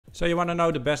So you want to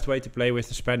know the best way to play with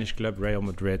the Spanish club Real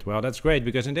Madrid? Well, that's great,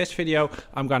 because in this video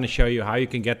I'm going to show you how you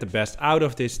can get the best out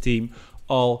of this team,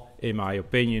 all in my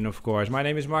opinion, of course. My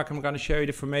name is Mark. I'm going to show you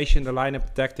the formation, the lineup,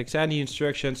 the tactics and the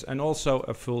instructions, and also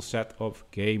a full set of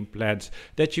game plans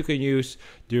that you can use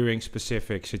during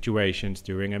specific situations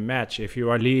during a match. If you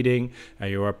are leading and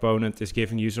your opponent is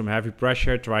giving you some heavy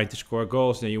pressure, trying to score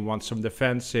goals, then you want some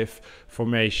defensive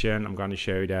formation. I'm going to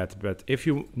show you that. But if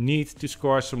you need to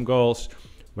score some goals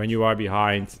when you are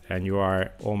behind and you are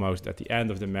almost at the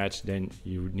end of the match, then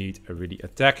you need a really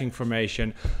attacking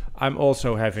formation. I'm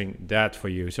also having that for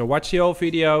you. So watch the whole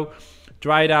video,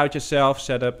 try it out yourself,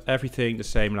 set up everything the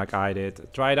same like I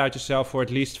did. Try it out yourself for at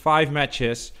least 5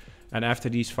 matches. And after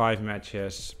these 5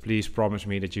 matches, please promise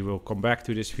me that you will come back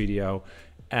to this video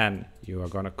and you are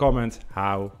gonna comment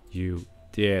how you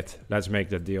did. Let's make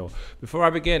that deal. Before I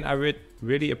begin, I would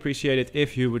really appreciate it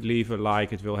if you would leave a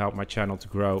like. It will help my channel to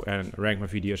grow and rank my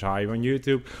videos higher on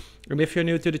YouTube. And if you're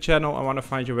new to the channel and want to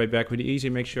find your way back really easy,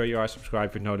 make sure you are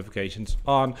subscribed with notifications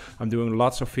on. I'm doing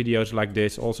lots of videos like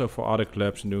this, also for other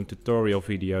clubs. I'm doing tutorial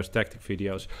videos, tactic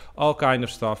videos, all kind of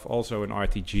stuff, also in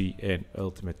RTG and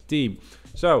Ultimate Team.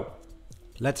 So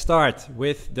let's start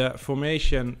with the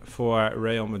formation for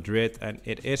Real Madrid, and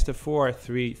it is the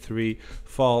 4-3-3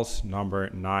 false number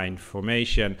 9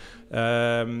 formation.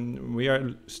 We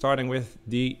are starting with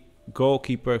the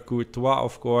goalkeeper Courtois,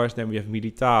 of course. Then we have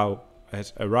Militao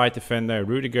as a right defender,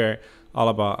 Rudiger,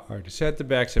 Alaba are the center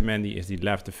backs, and Mendy is the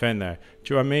left defender.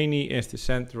 Tchouaméni is the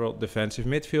central defensive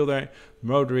midfielder.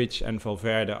 Modric and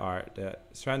Valverde are the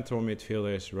central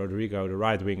midfielders. Rodrigo the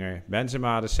right winger.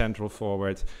 Benzema the central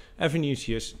forward. And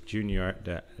Vinicius Jr.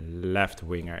 the left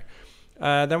winger.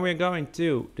 Then we're going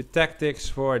to the tactics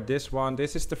for this one.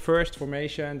 This is the first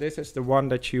formation. This is the one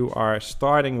that you are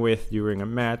starting with during a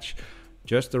match.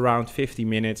 Just around 50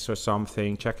 minutes or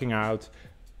something. Checking out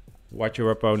what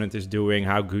your opponent is doing,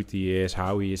 how good he is,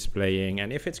 how he is playing.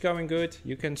 And if it's going good,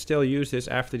 you can still use this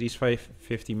after these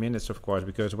 50 minutes, of course,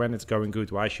 because when it's going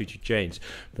good, why should you change?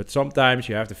 But sometimes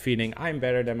you have the feeling, I'm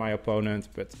better than my opponent,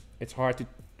 but it's hard to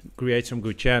create some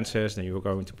good chances, then you're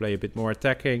going to play a bit more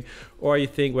attacking. Or you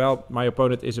think, well, my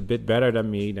opponent is a bit better than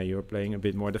me, then you're playing a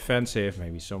bit more defensive,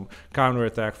 maybe some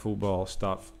counter-attack football,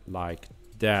 stuff like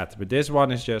that. But this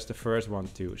one is just the first one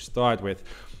to start with.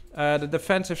 The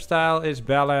defensive style is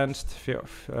balanced,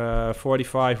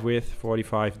 45 width,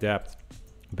 45 depth.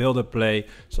 Build-up play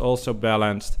is also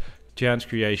balanced. Chance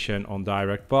creation on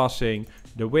direct passing.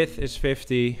 The width is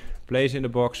 50, plays in the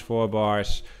box 4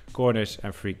 bars, corners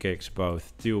and free kicks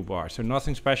both 2 bars. So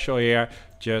nothing special here,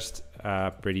 just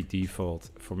a pretty default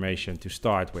formation to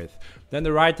start with. Then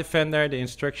the right defender, the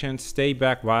instructions, stay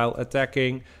back while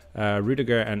attacking.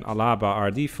 Rudiger and Alaba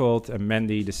are default, and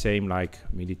Mendy the same like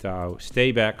Militao,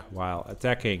 stay back while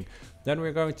attacking. Then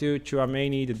we're going to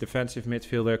Tchouaméni, the defensive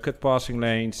midfielder, cut passing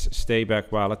lanes, stay back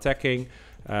while attacking.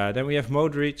 Then we have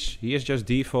Modric, he is just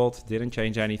default, didn't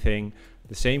change anything.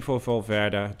 The same for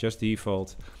Valverde, just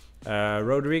default.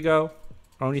 Rodrigo,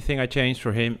 only thing I changed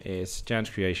for him is chance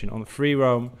creation on free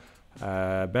roam.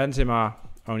 Benzema,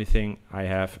 only thing I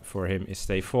have for him is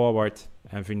stay forward.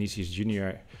 And Vinicius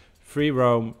Jr., free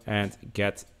roam and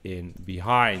get in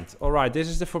behind. All right, this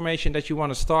is the formation that you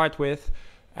want to start with.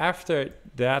 After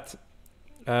that,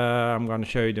 I'm going to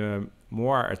show you the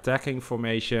more attacking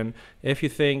formation. If you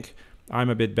think I'm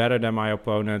a bit better than my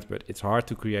opponent, but it's hard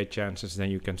to create chances, then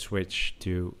you can switch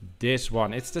to this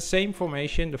one. It's the same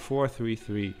formation, the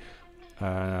 4-3-3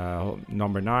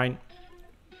 number 9.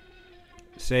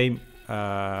 Same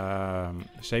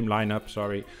lineup,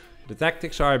 sorry. The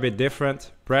tactics are a bit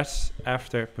different. Press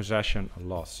after possession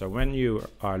loss. So when you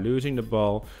are losing the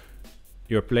ball,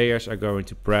 your players are going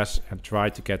to press and try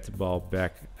to get the ball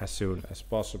back as soon as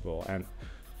possible. And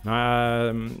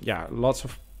yeah, lots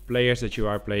of players that you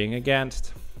are playing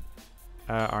against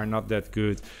are not that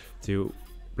good to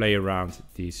play around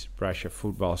these pressure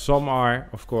football. Some are,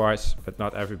 of course, but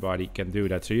not everybody can do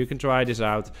that. So you can try this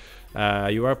out.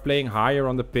 You are playing higher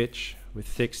on the pitch with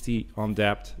 60 on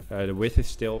depth. The width is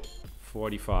still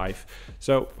 45.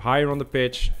 So higher on the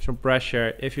pitch, some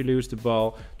pressure. If you lose the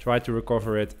ball, try to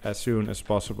recover it as soon as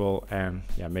possible. And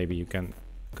yeah, maybe you can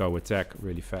go attack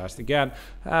really fast again.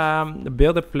 The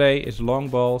build-up play is long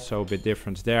ball, so a bit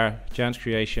difference there. Chance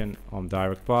creation on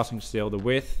direct passing still. The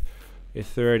width is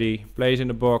 30. Plays in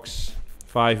the box,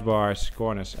 5 bars.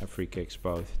 Corners and free kicks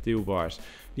both 2 bars.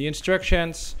 The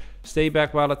instructions, stay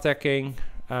back while attacking.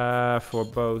 For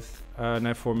both,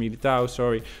 for Militao,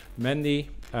 sorry. Mendy,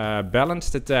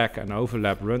 balanced attack and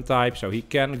overlap run type, so he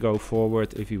can go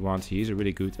forward if he wants. He's a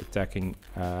really good attacking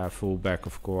fullback,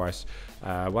 of course.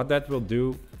 What that will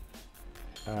do,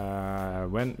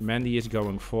 when Mendy is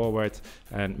going forward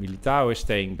and Militao is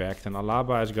staying back, then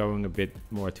Alaba is going a bit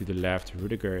more to the left,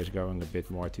 Rudiger is going a bit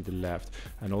more to the left,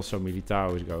 and also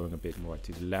Militao is going a bit more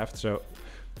to the left. So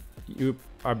you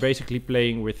are basically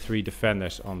playing with 3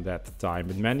 defenders on that time,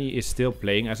 but Mendy is still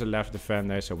playing as a left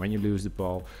defender, so when you lose the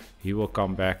ball he will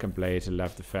come back and play as a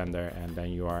left defender, and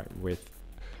then you are with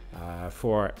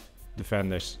 4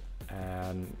 defenders.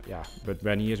 And yeah, but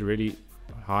when he is really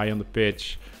high on the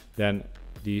pitch, then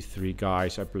these 3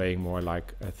 guys are playing more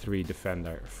like a 3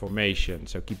 defender formation,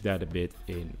 so keep that a bit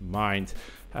in mind.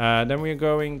 Then we're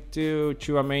going to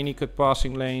Tchouaméni, cut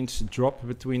passing lanes, drop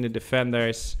between the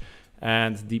defenders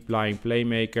and deep lying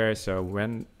playmaker. So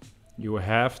when you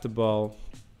have the ball,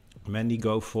 Mendy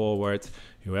go forward,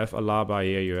 you have Alaba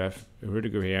here, you have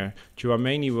Rudiger here,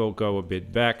 Tchouaméni will go a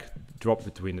bit back, drop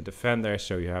between the defenders,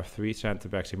 so you have 3 center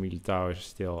backs and Militao is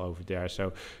still over there.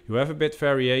 So you have a bit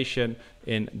variation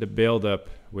in the build-up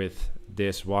with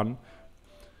this one.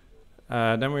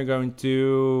 Then we're going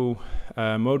to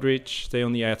Modric, stay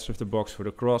on the edge of the box for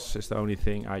the cross is the only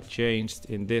thing I changed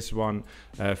in this one.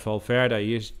 Valverde,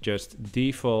 he is just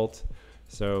default,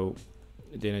 so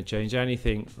didn't change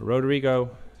anything. Rodrigo,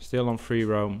 still on free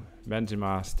roam.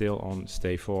 Benzema, still on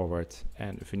stay forward.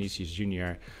 And Vinicius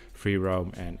Jr., free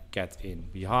roam and get in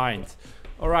behind.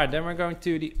 Alright, then we're going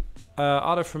to the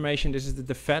other formation. This is the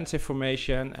defensive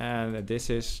formation, and this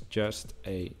is just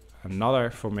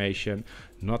another formation,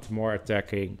 not more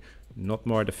attacking, not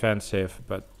more defensive,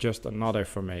 but just another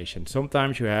formation.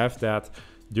 Sometimes you have that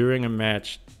during a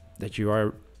match that you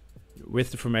are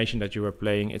with the formation that you are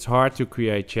playing, it's hard to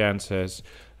create chances,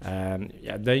 and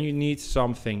yeah, then you need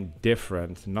something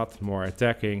different, not more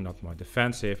attacking, not more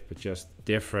defensive, but just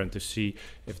different to see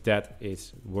if that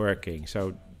is working.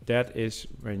 So that is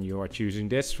when you are choosing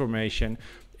this formation.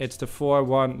 It's the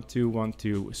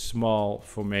 4-1-2-1-2 small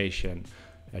formation.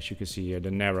 As you can see here,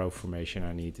 the narrow formation,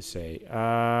 I need to say.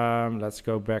 Let's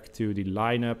go back to the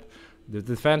lineup. The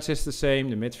defense is the same,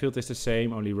 the midfield is the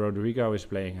same, only Rodrigo is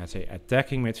playing as an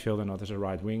attacking midfielder, not as a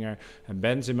right winger. And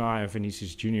Benzema and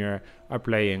Vinicius Jr. are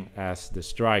playing as the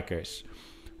strikers.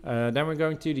 Then we're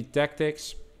going to the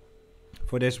tactics.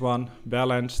 For this one,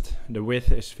 balanced, the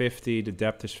width is 50, the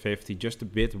depth is 50, just a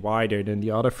bit wider than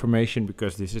the other formation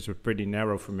because this is a pretty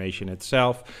narrow formation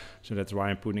itself. So that's why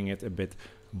I'm putting it a bit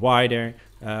wider.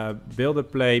 Build a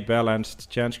play, balanced,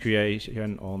 chance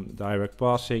creation on direct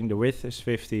passing. The width is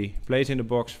 50, plays in the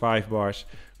box 5 bars,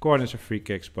 corners or free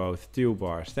kicks both 2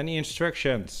 bars. Then the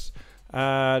instructions.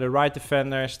 The right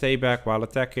defender, stay back while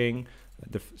attacking.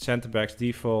 The center backs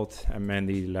default, and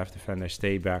Mendy, the left defender,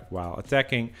 stay back while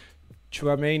attacking.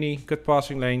 Tchouaméni, cut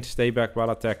passing lane, stay back while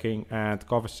attacking, and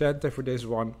cover center for this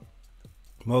one.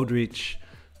 Modric,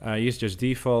 he's just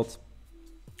default.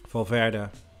 Valverde,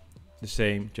 the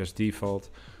same, just default.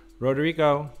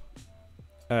 Rodrigo,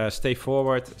 stay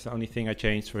forward, it's the only thing I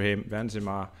changed for him.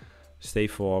 Benzema, stay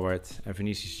forward, and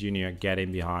Vinicius Jr. get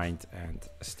in behind and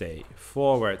stay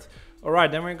forward.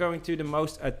 Alright, then we're going to the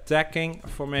most attacking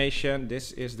formation.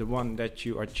 This is the one that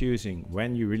you are choosing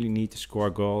when you really need to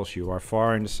score goals. You are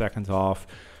far in the second half,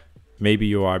 maybe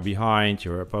you are behind,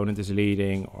 your opponent is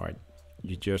leading, or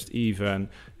you just even,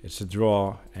 it's a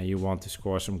draw and you want to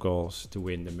score some goals to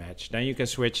win the match. Then you can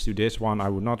switch to this one. I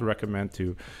would not recommend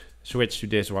to switch to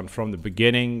this one from the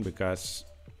beginning because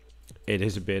it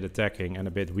is a bit attacking and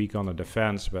a bit weak on the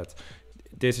defense, but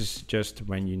this is just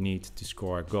when you need to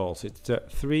score goals. It's a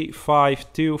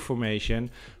 3-5-2 formation.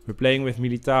 We're playing with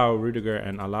Militao, Rudiger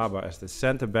and Alaba as the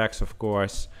center backs, of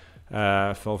course.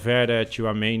 Valverde,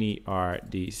 Tchouaméni are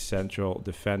the central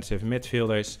defensive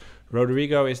midfielders.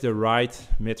 Rodrigo is the right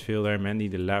midfielder, Mendy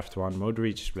the left one.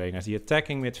 Modric is playing as the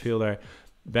attacking midfielder.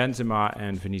 Benzema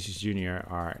and Vinicius Jr.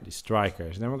 are the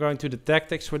strikers. Then we're going to the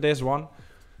tactics for this one.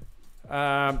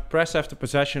 Press after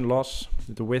possession loss,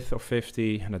 the width of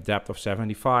 50 and a depth of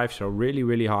 75, so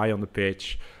really high on the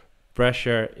pitch.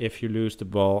 Pressure if you lose the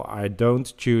ball. I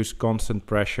don't choose constant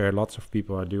pressure. Lots of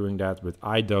people are doing that, but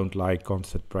I don't like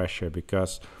constant pressure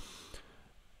because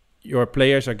your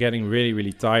players are getting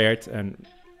really tired, and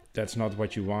that's not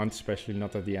what you want, especially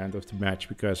not at the end of the match,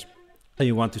 because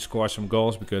you want to score some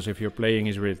goals, because if your playing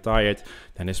is really tired,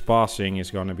 then his passing is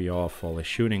going to be awful, his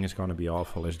shooting is going to be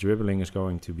awful, his dribbling is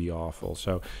going to be awful.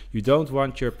 So you don't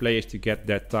want your players to get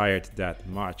that tired that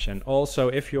much. And also,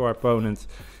 if your opponent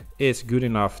is good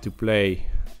enough to play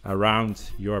around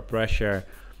your pressure,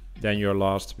 then you're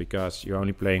lost, because you're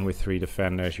only playing with 3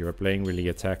 defenders, you're playing really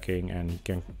attacking and you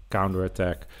can counter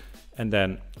attack, and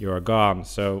then you're gone.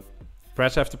 So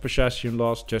press after possession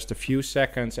loss, just a few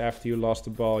seconds after you lost the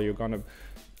ball, you're gonna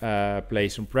play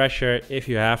some pressure. If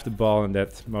you have the ball in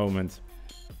that moment,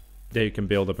 There you can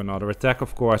build up another attack,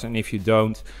 of course, and if you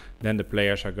don't, then the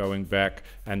players are going back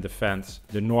and defend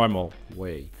the normal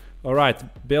way. Alright,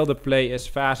 build-up play is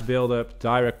fast build-up,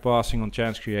 direct passing on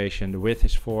chance creation, the width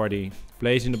is 40,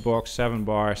 plays in the box 7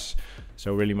 bars,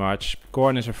 so really much.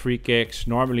 Corners are free kicks.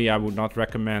 Normally I would not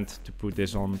recommend to put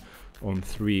this on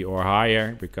 3 or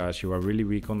higher, because you are really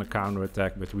weak on the counter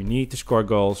attack, but we need to score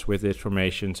goals with this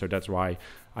formation, so that's why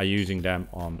I'm using them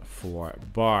on 4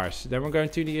 bars. Then we're going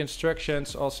to the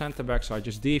instructions. All center backs are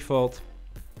just default.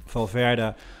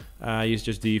 Valverde, he's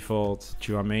just default.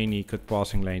 Tchouaméni, cut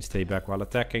passing lane, stay back while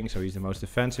attacking, so he's the most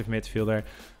defensive midfielder.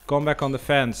 Come back on the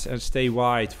fence and stay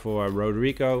wide for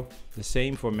Rodrigo. The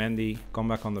same for Mendy, come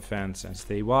back on the fence and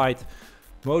stay wide.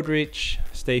 Modric,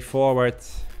 stay forward,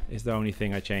 is the only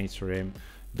thing I changed for him.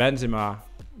 Benzema,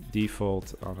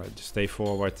 default, stay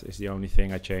forward is the only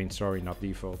thing I changed, sorry, not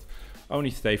default.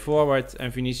 Only stay forward,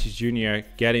 and Vinicius Jr.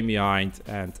 get in behind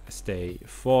and stay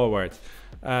forward.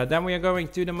 Then we are going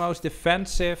to the most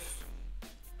defensive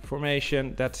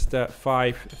formation. That's the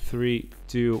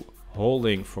 5-3-2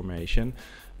 holding formation.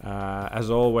 As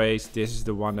always, this is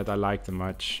the one that I like the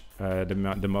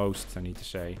most, I need to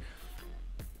say.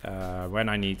 When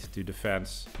I need to defend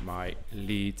my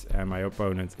lead and my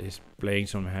opponent is playing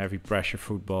some heavy pressure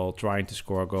football, trying to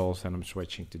score goals, and I'm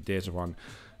switching to this one.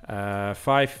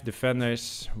 5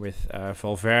 defenders with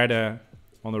Valverde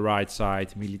on the right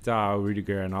side, Militao,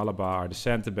 Rudiger and Alaba are the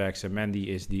center backs, and Mendy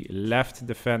is the left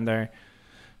defender.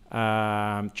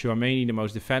 Tchouaméni, the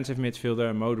most defensive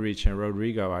midfielder, Modric and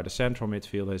Rodrigo are the central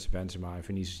midfielders, Benzema and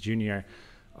Vinicius Jr.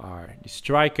 are the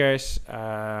strikers.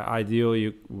 Ideally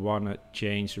you want to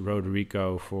change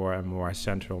Rodrigo for a more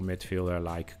central midfielder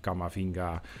like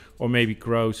Camavinga or maybe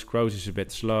Kroos. Kroos is a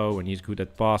bit slow and he's good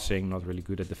at passing, not really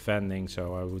good at defending,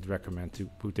 so I would recommend to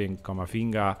put in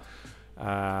Camavinga.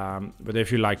 But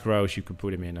if you like Kroos, you can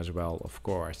put him in as well, of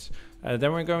course.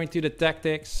 Then we're going to the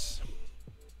tactics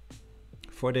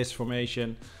for this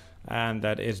formation, and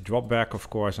that is drop back, of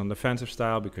course, on defensive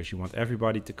style, because you want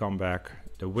everybody to come back.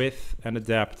 The width and the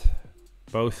depth,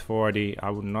 both 40. I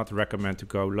would not recommend to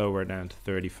go lower than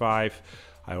 35.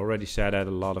 I already said that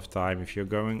a lot of time. If you're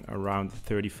going around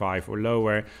 35 or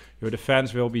lower, your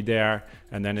defense will be there,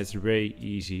 and then it's very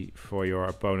easy for your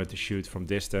opponent to shoot from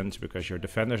distance, because your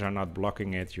defenders are not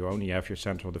blocking it. You only have your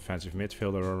central defensive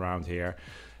midfielder around here.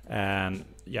 And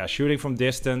yeah, shooting from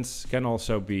distance can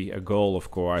also be a goal, of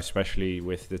course, especially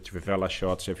with the Trivela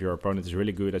shots. If your opponent is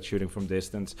really good at shooting from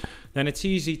distance, then it's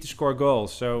easy to score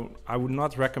goals. So I would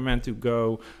not recommend to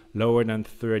go lower than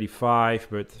 35,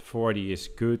 but 40 is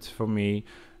good for me.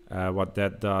 What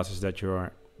that does is that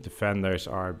your defenders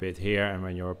are a bit here, and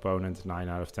when your opponent 9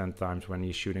 out of 10 times when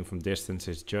he's shooting from distance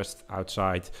is just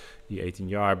outside the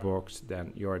 18-yard box,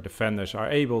 then your defenders are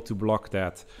able to block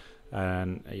that.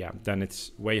 And yeah, then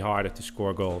it's way harder to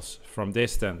score goals from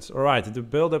distance. All right, the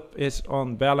build-up is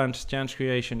on balance, chance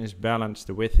creation is balanced,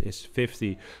 the width is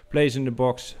 50, plays in the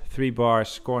box 3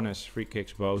 bars, corners, free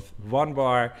kicks both 1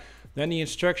 bar. Then the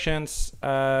instructions,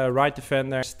 right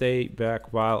defender, stay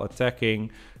back while attacking,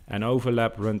 and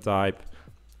overlap run type.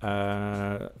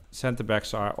 Center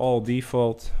backs are all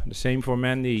default, the same for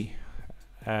Mendy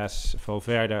as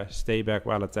Valverde, stay back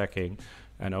while attacking,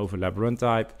 and overlap run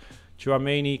type.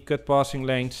 Tchouaméni, cut passing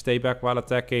lane, stay back while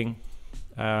attacking,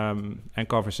 and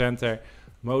cover center.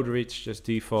 Modric, just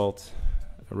default.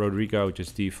 Rodrigo,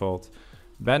 just default.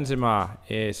 Benzema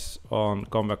is on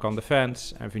come back on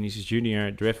defense, and Vinicius Jr.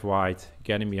 drift wide,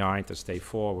 getting behind and stay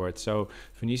forward. So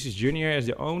Vinicius Jr. is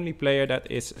the only player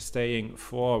that is staying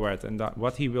forward, and that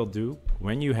what he will do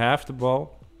when you have the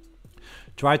ball,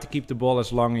 try to keep the ball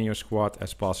as long in your squad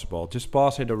as possible. Just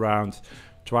pass it around,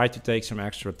 try to take some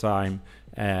extra time.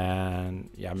 And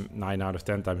yeah, 9 out of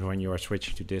 10 times when you are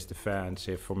switching to this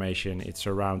defensive formation, it's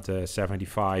around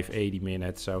 75-80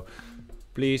 minutes. So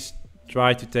please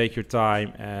try to take your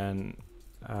time and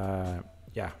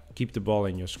yeah, keep the ball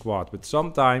in your squad. But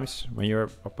sometimes when your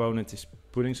opponent is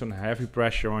putting some heavy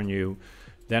pressure on you,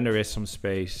 then there is some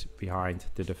space behind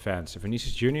the defense. So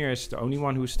Vinicius Jr. is the only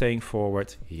one who's staying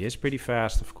forward. He is pretty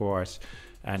fast, of course,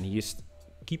 and he is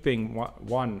keeping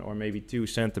 1 or maybe 2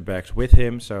 center backs with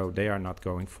him, so they are not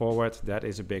going forward. That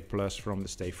is a big plus from the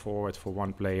stay forward for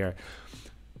one player.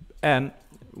 And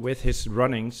with his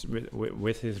runnings,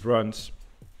 with his runs,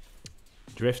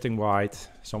 drifting wide,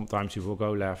 sometimes he will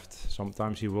go left,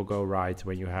 sometimes he will go right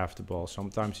when you have the ball,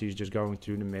 sometimes he's just going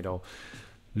through the middle.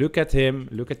 Look at him,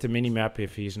 look at the mini-map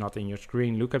if he's not in your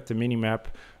screen, look at the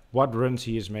mini-map, what runs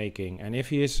he is making. And if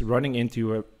he is running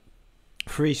into a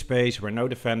free space where no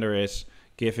defender is,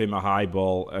 give him a high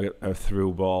ball, a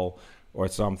through ball or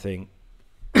something,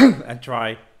 and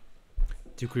try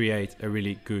to create a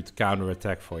really good counter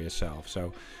attack for yourself.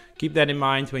 So keep that in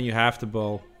mind when you have the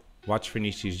ball. Watch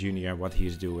Vinicius Jr., what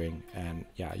he's doing, and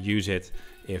yeah, use it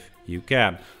if you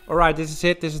can. Alright, this is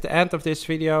it. This is the end of this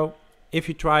video. If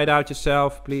you try it out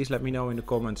yourself, please let me know in the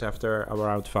comments after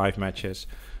around 5 matches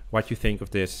what you think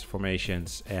of these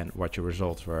formations and what your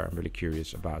results were. I'm really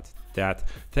curious about that.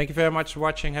 Thank you very much for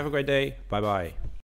watching. Have a great day. Bye bye.